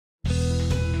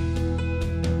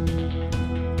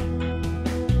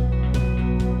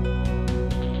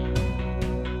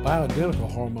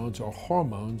Bioidentical hormones are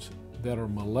hormones that are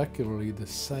molecularly the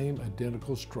same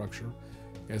identical structure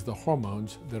as the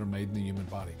hormones that are made in the human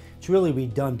body. It's really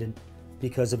redundant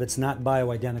because if it's not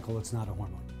bioidentical, it's not a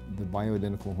hormone. The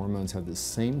bioidentical hormones have the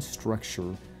same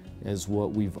structure as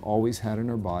what we've always had in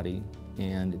our body,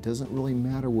 and it doesn't really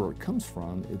matter where it comes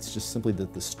from. It's just simply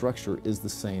that the structure is the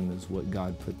same as what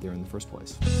God put there in the first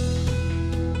place.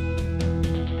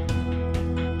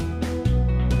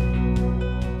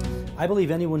 I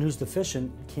believe anyone who's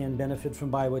deficient can benefit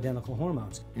from bioidentical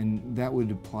hormones. And that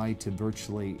would apply to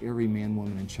virtually every man,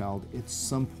 woman, and child at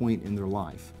some point in their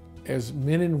life. As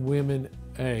men and women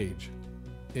age,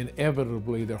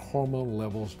 inevitably their hormone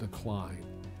levels decline.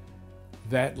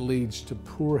 That leads to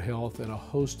poor health and a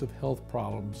host of health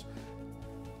problems,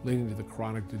 leading to the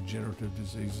chronic degenerative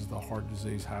diseases, the heart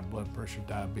disease, high blood pressure,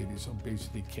 diabetes,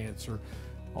 obesity, cancer,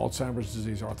 Alzheimer's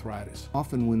disease, arthritis.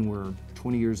 Often when we're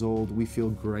 20 years old, we feel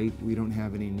great. We don't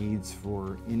have any needs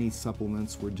for any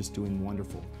supplements. We're just doing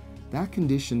wonderful. That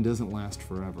condition doesn't last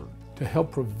forever. To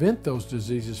help prevent those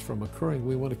diseases from occurring,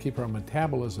 we want to keep our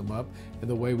metabolism up, and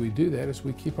the way we do that is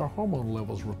we keep our hormone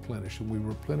levels replenished, and we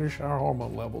replenish our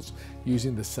hormone levels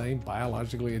using the same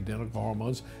biologically identical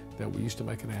hormones that we used to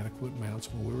make in adequate amounts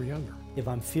when we were younger. If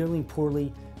I'm feeling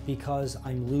poorly because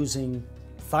I'm losing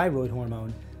thyroid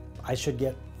hormone, I should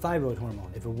get thyroid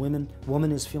hormone. If a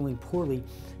woman is feeling poorly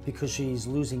because she's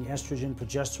losing estrogen,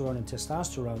 progesterone, and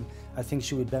testosterone, I think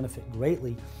she would benefit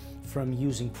greatly from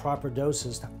using proper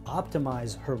doses to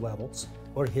optimize her levels,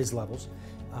 or his levels,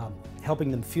 helping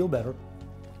them feel better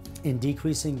and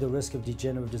decreasing the risk of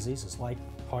degenerative diseases like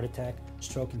heart attack,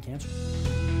 stroke, and cancer.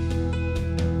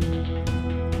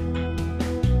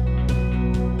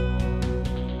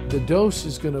 The dose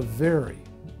is going to vary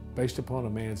based upon a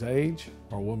man's age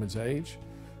or a woman's age,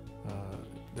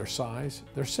 their size,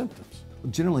 their symptoms.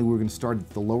 Generally, we're going to start at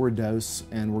the lower dose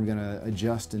and we're going to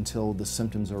adjust until the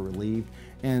symptoms are relieved.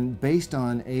 And based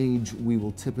on age, we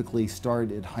will typically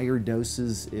start at higher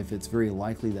doses if it's very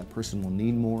likely that person will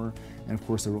need more. And of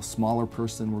course, a real smaller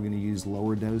person, we're going to use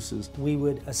lower doses. We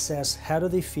would assess how do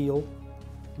they feel,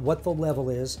 what the level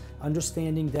is,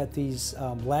 understanding that these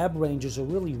lab ranges are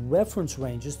really reference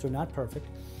ranges, they're not perfect.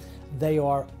 They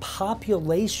are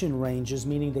population ranges,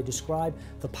 meaning they describe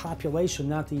the population,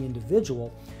 not the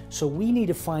individual. So we need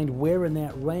to find where in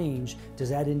that range does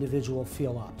that individual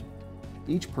feel optimal.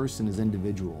 Each person is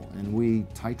individual, and we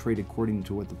titrate according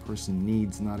to what the person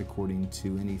needs, not according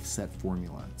to any set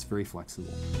formula. It's very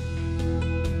flexible.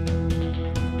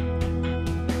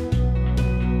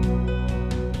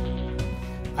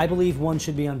 I believe one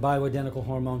should be on bioidentical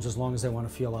hormones as long as they want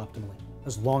to feel optimally,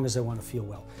 as long as they want to feel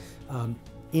well.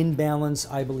 In balance,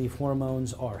 I believe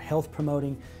hormones are health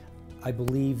promoting. I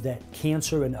believe that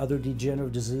cancer and other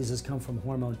degenerative diseases come from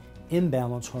hormone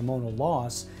imbalance, hormonal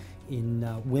loss, in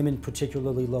women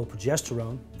particularly low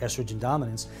progesterone, estrogen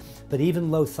dominance, but even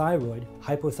low thyroid,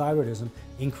 hypothyroidism,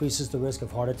 increases the risk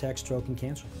of heart attack, stroke, and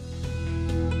cancer.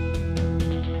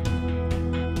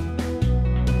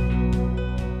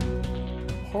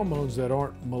 Hormones that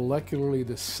aren't molecularly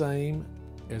the same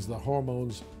as the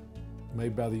hormones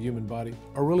made by the human body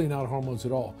are really not hormones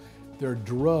at all. They're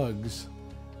drugs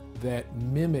that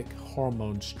mimic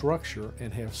hormone structure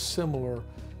and have similar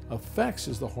effects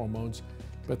as the hormones,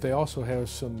 but they also have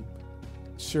some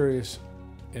serious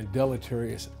and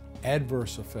deleterious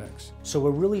adverse effects. So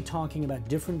we're really talking about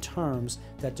different terms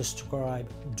that describe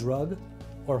drug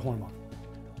or hormone.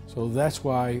 So that's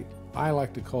why I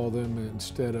like to call them,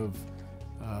 instead of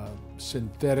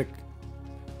synthetic,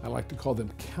 I like to call them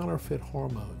counterfeit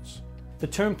hormones. The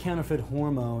term counterfeit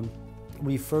hormone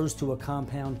refers to a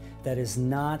compound that is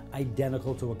not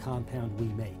identical to a compound we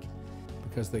make.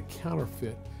 Because they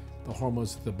counterfeit the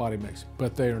hormones that the body makes,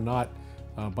 but they are not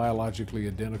biologically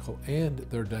identical, and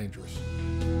they're dangerous.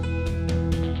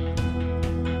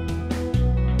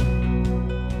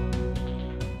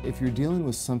 If you're dealing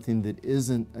with something that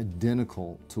isn't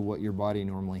identical to what your body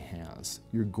normally has,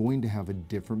 you're going to have a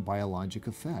different biologic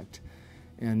effect.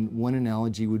 And one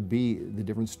analogy would be the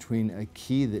difference between a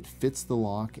key that fits the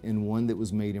lock and one that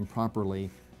was made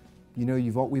improperly. You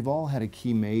know, we've all had a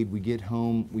key made, we get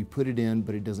home, we put it in,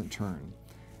 but it doesn't turn.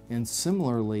 And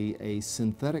similarly, a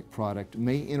synthetic product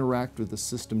may interact with the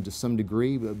system to some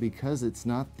degree, but because it's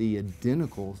not the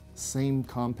identical same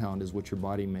compound as what your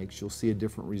body makes, you'll see a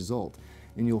different result.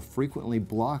 And you'll frequently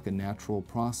block a natural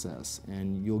process,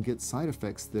 and you'll get side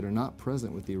effects that are not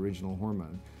present with the original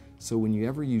hormone. So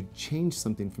whenever you change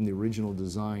something from the original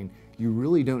design, you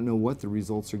really don't know what the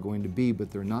results are going to be,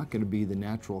 but they're not going to be the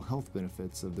natural health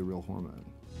benefits of the real hormone.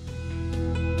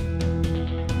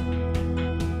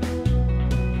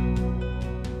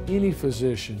 Any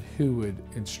physician who would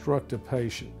instruct a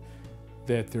patient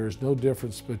that there is no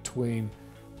difference between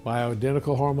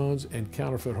bioidentical hormones and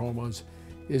counterfeit hormones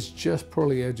is just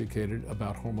poorly educated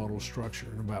about hormonal structure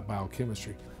and about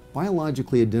biochemistry.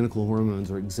 Biologically identical hormones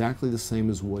are exactly the same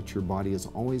as what your body has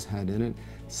always had in it.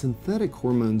 Synthetic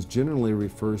hormones generally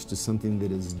refers to something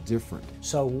that is different.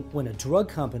 So when a drug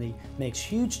company makes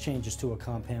huge changes to a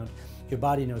compound, your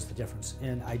body knows the difference,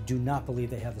 and I do not believe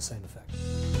they have the same effect.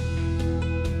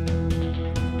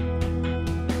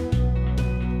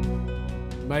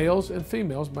 Males and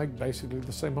females make basically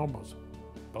the same hormones.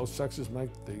 Both sexes make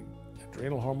the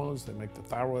adrenal hormones, they make the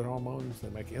thyroid hormones, they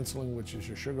make insulin, which is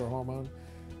your sugar hormone.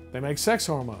 They make sex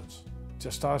hormones,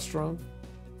 testosterone,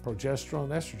 progesterone,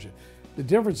 estrogen. The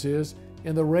difference is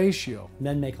in the ratio.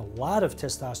 Men make a lot of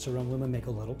testosterone, women make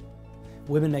a little.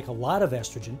 Women make a lot of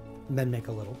estrogen, men make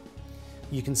a little.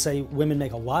 You can say women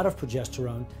make a lot of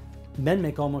progesterone, men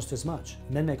make almost as much.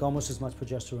 Men make almost as much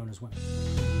progesterone as women.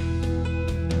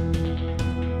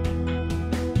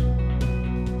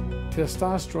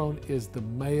 Testosterone is the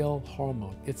male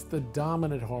hormone. It's the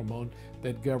dominant hormone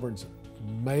that governs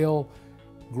male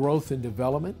growth and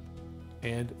development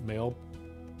and male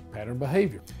pattern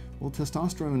behavior. Well,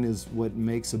 testosterone is what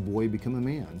makes a boy become a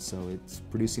man, so it's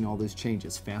producing all those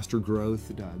changes. Faster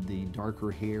growth, the darker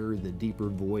hair, the deeper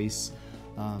voice,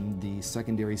 the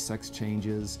secondary sex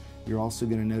changes. You're also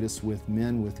going to notice with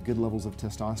men with good levels of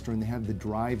testosterone, they have the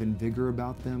drive and vigor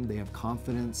about them, they have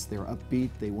confidence, they're upbeat,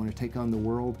 they want to take on the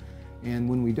world. And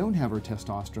when we don't have our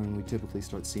testosterone, we typically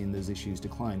start seeing those issues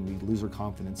decline. We lose our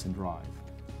confidence and drive.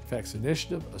 Affects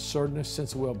initiative, assertiveness,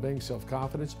 sense of well-being,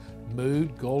 self-confidence,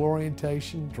 mood, goal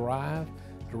orientation, drive,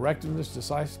 directiveness,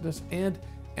 decisiveness, and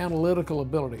analytical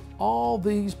ability. All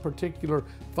these particular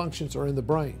functions are in the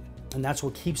brain. And that's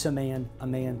what keeps a man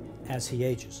as he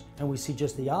ages. And we see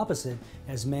just the opposite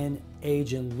as men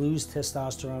age and lose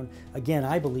testosterone, again,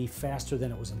 I believe faster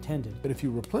than it was intended. But if you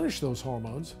replenish those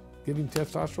hormones, giving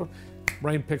testosterone,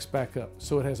 brain picks back up.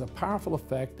 So it has a powerful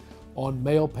effect on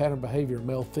male pattern behavior,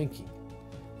 male thinking.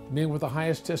 Men with the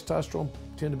highest testosterone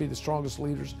tend to be the strongest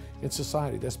leaders in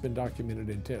society. That's been documented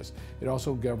in tests. It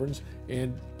also governs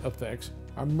and affects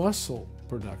our muscle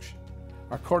production,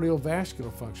 our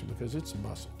cardiovascular function, because it's a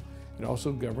muscle. It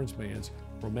also governs man's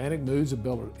romantic moods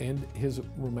and his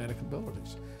romantic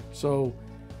abilities. So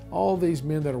all these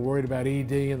men that are worried about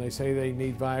ED and they say they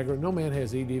need Viagra, no man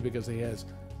has ED because he has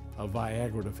a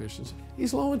Viagra deficiency.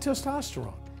 He's low in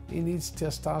testosterone. He needs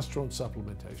testosterone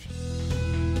supplementation.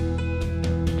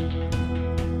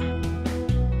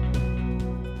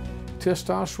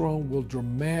 Testosterone will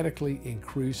dramatically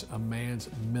increase a man's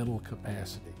mental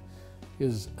capacity.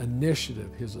 His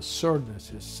initiative, his assertiveness,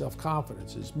 his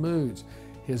self-confidence, his moods,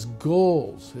 his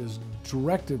goals, his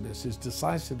directiveness, his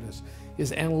decisiveness,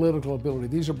 his analytical ability.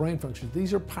 These are brain functions.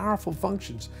 These are powerful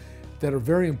functions that are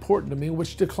very important to men,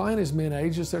 which decline as men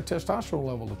age as their testosterone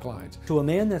level declines. To a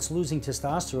man that's losing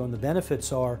testosterone, the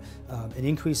benefits are an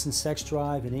increase in sex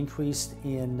drive, an increase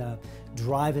in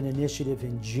drive and initiative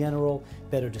in general,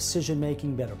 better decision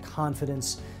making, better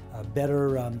confidence,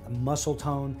 better muscle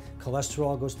tone,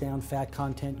 cholesterol goes down, fat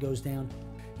content goes down.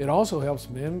 It also helps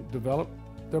men develop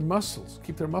their muscles,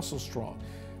 keep their muscles strong,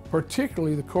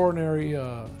 particularly the coronary,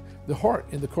 the heart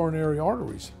and the coronary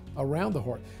arteries around the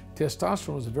heart.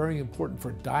 Testosterone is very important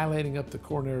for dilating up the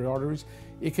coronary arteries.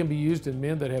 It can be used in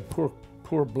men that have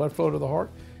poor blood flow to the heart.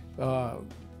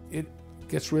 It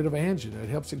gets rid of angina. It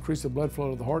helps increase the blood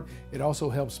flow to the heart. It also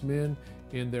helps men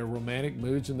in their romantic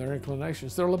moods and their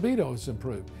inclinations. Their libido is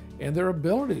improved, and their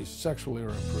abilities sexually are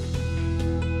improved.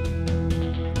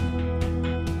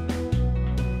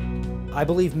 I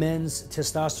believe men's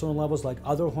testosterone levels, like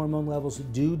other hormone levels,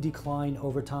 do decline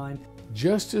over time.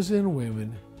 Just as in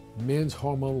women, men's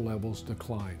hormone levels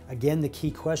decline. Again, the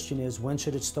key question is, when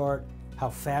should it start, how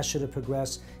fast should it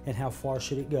progress, and how far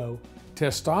should it go?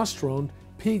 Testosterone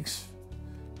peaks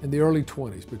in the early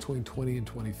 20s, between 20 and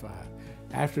 25.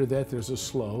 After that, there's a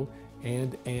slow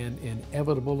and an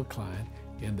inevitable decline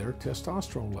in their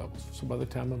testosterone levels. So by the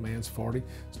time a man's 40,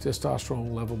 his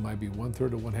testosterone level might be 1/3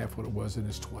 to 1/2 what it was in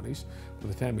his 20s. By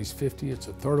the time he's 50, it's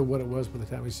 1/3 of what it was. By the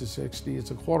time he's 60,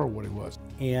 it's 1/4 of what it was.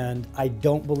 And I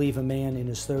don't believe a man in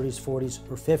his 30s, 40s,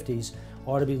 or 50s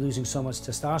ought to be losing so much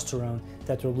testosterone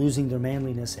that they're losing their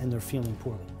manliness and they're feeling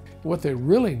poorly. What they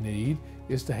really need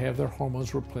is to have their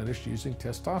hormones replenished using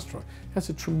testosterone. It has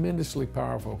a tremendously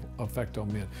powerful effect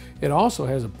on men. It also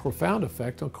has a profound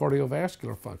effect on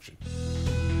cardiovascular function.